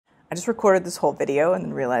I just recorded this whole video and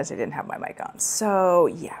then realized I didn't have my mic on. So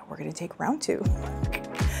yeah, we're gonna take round 2.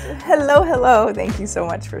 Hello, hello. Thank you so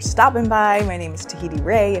much for stopping by. My name is Tahiti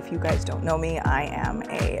Rey. If you guys don't know me, I am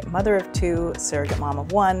a mother of 2, surrogate mom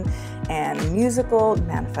of 1, and musical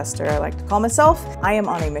manifester, I like to call myself. I am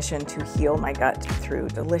on a mission to heal my gut through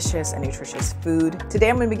delicious and nutritious food. Today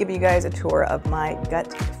I'm going to be giving you guys a tour of my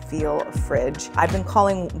gut feel fridge. I've been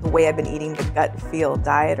calling the way I've been eating the gut feel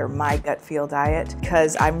diet, or my gut feel diet,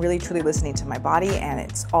 because I'm really truly listening to my body, and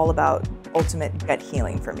it's all about ultimate gut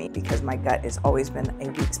healing for me, because my gut has always been a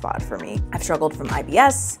weak spot for me. I've struggled from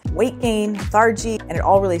IBS, weight gain, lethargy, and it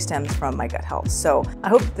all really stems from my gut health. So I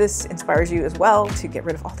hope this inspires you as well to get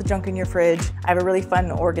rid of all the junk in your fridge. I have a really fun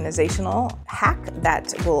organizational hack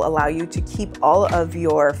that will allow you to keep all of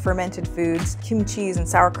your fermented foods, kimchis and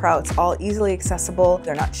sauerkrauts, all easily accessible.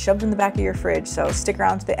 They're not shoved in the back of your fridge. So stick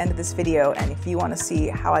around to the end of this video, and if you want to see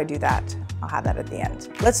how I do that, I'll have that at the end.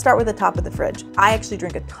 Let's start with the top of the fridge. I actually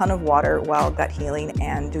drink a ton of water while gut healing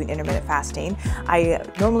and doing intermittent fasting. I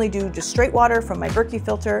normally do just straight water from my Berkey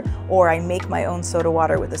filter, or I make my own soda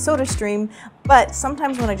water with a soda stream. But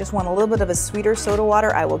sometimes when I just want a little bit of a sweeter soda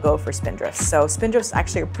water, I will go for Spindrifts. So Spindrifts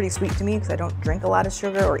actually are pretty sweet to me because I don't drink a lot of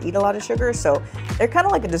sugar or eat a lot of sugar. So they're kind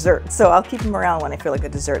of like a dessert. So I'll keep them around when I feel like a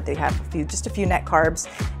dessert. They have just a few net carbs,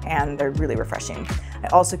 and they're really refreshing. I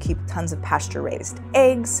also keep tons of pasture-raised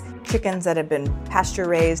eggs, chickens that have been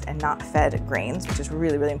pasture-raised and not fed grains, which is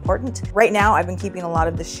really, really important. Right now, I've been keeping a lot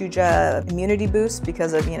of the Shuja immunity boost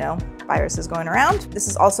because of, viruses going around. This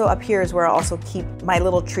is also up here is where I'll also keep my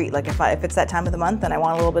little treat. Like if it's that time of the month and I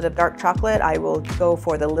want a little bit of dark chocolate, I will go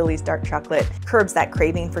for the Lily's dark chocolate. Curbs that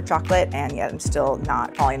craving for chocolate, and yet I'm still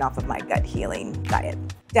not falling off of my gut healing diet.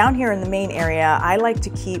 Down here in the main area, I like to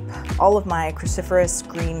keep all of my cruciferous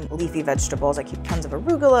green leafy vegetables. I keep tons of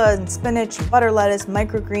arugula and spinach and butter lettuce,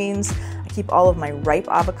 microgreens. I keep all of my ripe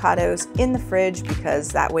avocados in the fridge because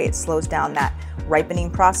that way it slows down that ripening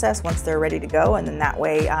process once they're ready to go, and then that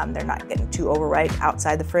way they're not getting too overripe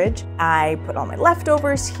outside the fridge. I put all my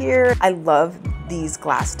leftovers here. I love these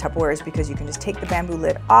glass Tupperwares because you can just take the bamboo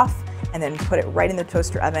lid off and then put it right in the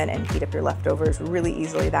toaster oven and heat up your leftovers really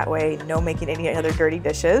easily that way. No making any other dirty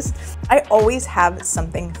dishes. I always have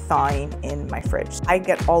something thawing in my fridge. I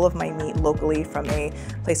get all of my meat locally from a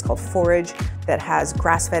place called Forage that has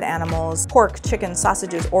grass-fed animals, pork, chicken,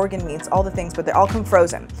 sausages, organ meats, all the things, but they all come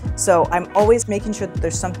frozen. So I'm always making sure that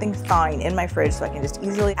there's something thawing in my fridge so I can just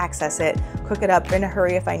easily access it, cook it up in a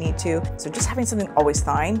hurry if I need to. So just having something always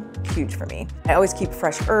thawing, huge for me. I always keep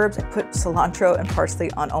fresh herbs. I put cilantro and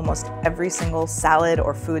parsley on almost every single salad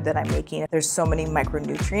or food that I'm making. There's so many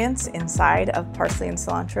micronutrients inside of parsley and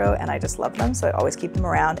cilantro, and I just love them, so I always keep them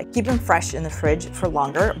around. I keep them fresh in the fridge for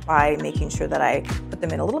longer by making sure that I put them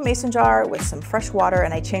in a little mason jar with some fresh water,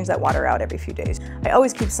 and I change that water out every few days. I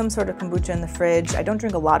always keep some sort of kombucha in the fridge. I don't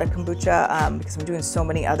drink a lot of kombucha because I'm doing so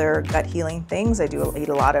many other gut healing things. I eat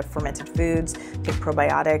a lot of fermented foods, take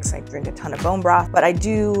probiotics, I drink a ton of bone broth, but I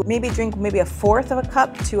do drink maybe a fourth of a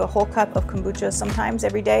cup to a whole cup of kombucha sometimes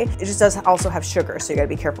every day. It just does also have sugar, so you gotta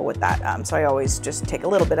be careful with that. So I always just take a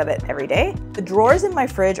little bit of it every day. The drawers in my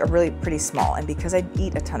fridge are really pretty small, and because I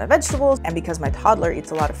eat a ton of vegetables and because my toddler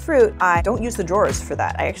eats a lot of fruit, I don't use the drawers for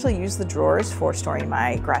that. I actually use the drawers for storing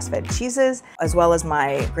my grass-fed cheeses, as well as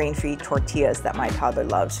my grain-free tortillas that my toddler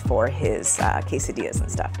loves for his quesadillas and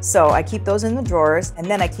stuff. So I keep those in the drawers, and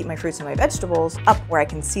then I keep my fruits and my vegetables up where I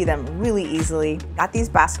can see them really easily. Got these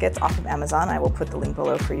baskets off of Amazon. I will put the link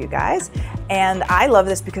below for you guys. And I love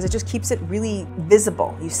this because it just keeps it really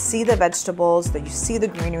visible. You see the vegetables, you see the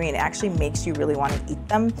greenery, and it actually makes you really want to eat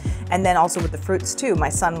them. And then also with the fruits too. My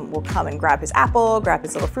son will come and grab his apple, grab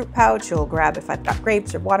his little fruit pouch. He'll grab if I've got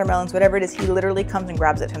grapes or watermelons, whatever it is, he literally comes and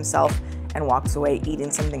grabs it himself and walks away eating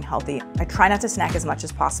something healthy. I try not to snack as much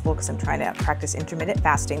as possible because I'm trying to practice intermittent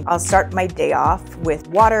fasting. I'll start my day off with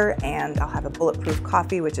water, and I'll have a Bulletproof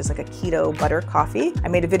coffee, which is like a keto butter coffee. I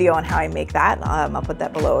made a video on how I make that. I'll put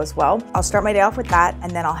that below as well. I'll start my day off with that,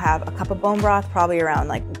 and then I'll have a cup of bone broth probably around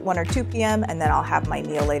like 1 or 2 p.m. and then I'll have my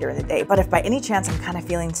meal later in the day. But if by any chance I'm kind of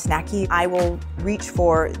feeling snacky, I will reach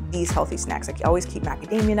for these healthy snacks. I always keep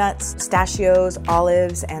macadamia nuts, pistachios,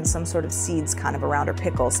 olives, and some sort of seeds kind of around, or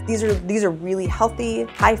pickles. These are really healthy,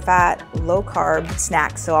 high fat, low carb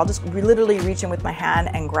snacks. So I'll just literally reach in with my hand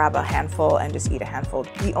and grab a handful and just eat a handful.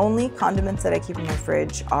 The only condiments that I keep in my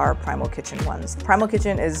fridge are Primal Kitchen ones. Primal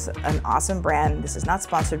Kitchen is an awesome brand. This is not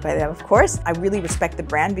sponsored by them, of course. I really respect the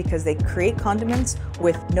brand because they create condiments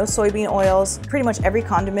with no soybean oils. Pretty much every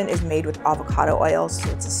condiment is made with avocado oil,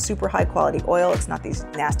 so it's a super high quality oil. It's not these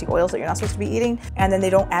nasty oils that you're not supposed to be eating. And then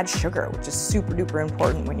they don't add sugar, which is super duper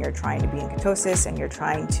important when you're trying to be in ketosis and you're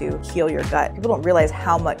trying to heal your gut. People don't realize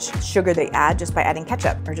how much sugar they add just by adding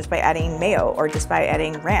ketchup or just by adding mayo or just by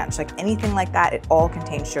adding ranch. Like anything like that, it all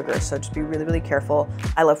contains sugar. So just be really, really careful.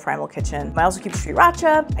 I love Primal Kitchen. I also keep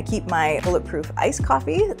sriracha. I keep my Bulletproof iced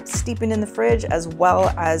coffee steeping in the fridge, as well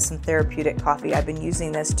as some therapeutic coffee. I've been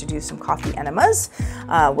using this to do some coffee enemas,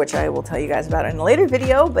 which I will tell you guys about in a later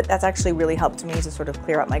video, but that's actually really helped me to sort of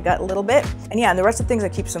clear out my gut a little bit. And yeah, and the rest of things, I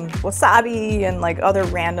keep some wasabi and like other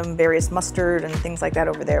random various mustard and things like that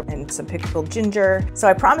over there, and some pickled ginger. So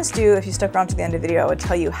I promised you, if you stuck around to the end of the video, I would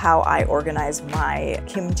tell you how I organize my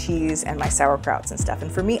kimchis and my sauerkrauts and stuff.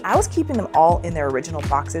 And for me, I was keeping them all in their original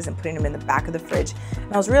boxes and putting them in the back of the fridge.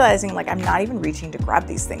 And I was realizing like I'm not even reaching to grab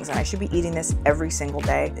these things, and I should be eating this every single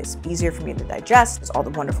day. It's easier for me to digest. There's all the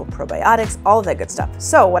wonderful probiotics, all of that good stuff.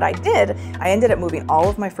 So what I did, I ended up moving all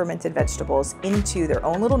of my fermented vegetables into their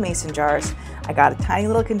own little mason jars. I got a tiny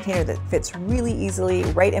little container that fits really easily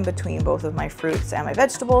right in between both of my fruits and my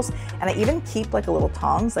vegetables. And I even keep like a little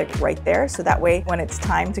tongs like right there. So that way, when it's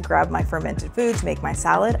time to grab my fermented foods, make my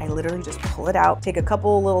salad, I literally just pull it out, take a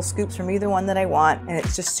couple little scoops from either one that I want, and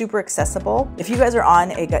it's just super accessible. If you guys are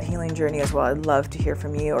on a gut healing journey as well, I'd love to hear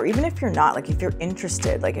from you. Or even if you're not, like if you're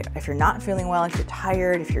interested, like if you're not feeling well, if you're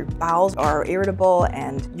tired, if your bowels are irritable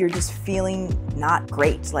and you're just feeling not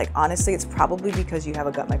great, like honestly, it's probably because you have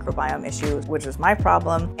a gut microbiome issue, which is my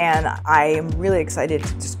problem. And I am really excited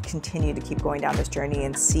to just continue to keep going down this journey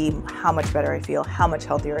and see how much better I feel, how much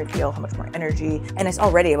healthier I feel, how much more energy. And it's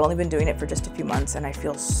already, I've only been doing it for just a few months and I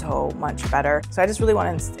feel so much better. So I just really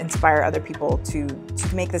want to inspire other people to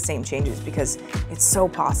make the same changes, because it's so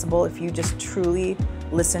possible if you just truly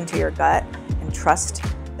listen to your gut and trust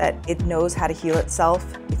that it knows how to heal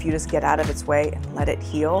itself. If you just get out of its way and let it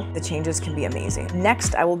heal, the changes can be amazing.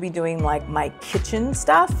 Next, I will be doing like my kitchen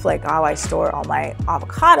stuff, like how I store all my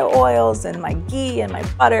avocado oils and my ghee and my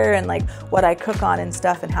butter and like what I cook on and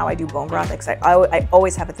stuff, and how I do bone broth. Because I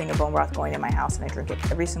always have a thing of bone broth going in my house and I drink it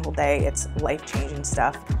every single day. It's life-changing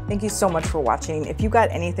stuff. Thank you so much for watching. If you got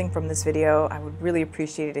anything from this video, I would really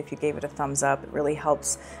appreciate it if you gave it a thumbs up. It really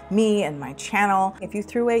helps me and my channel. If you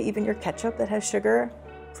threw away even your ketchup that has sugar,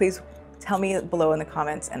 please tell me below in the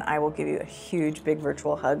comments and I will give you a huge big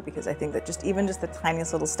virtual hug, because I think that even just the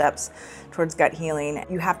tiniest little steps towards gut healing,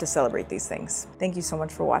 you have to celebrate these things. Thank you so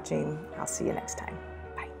much for watching. I'll see you next time.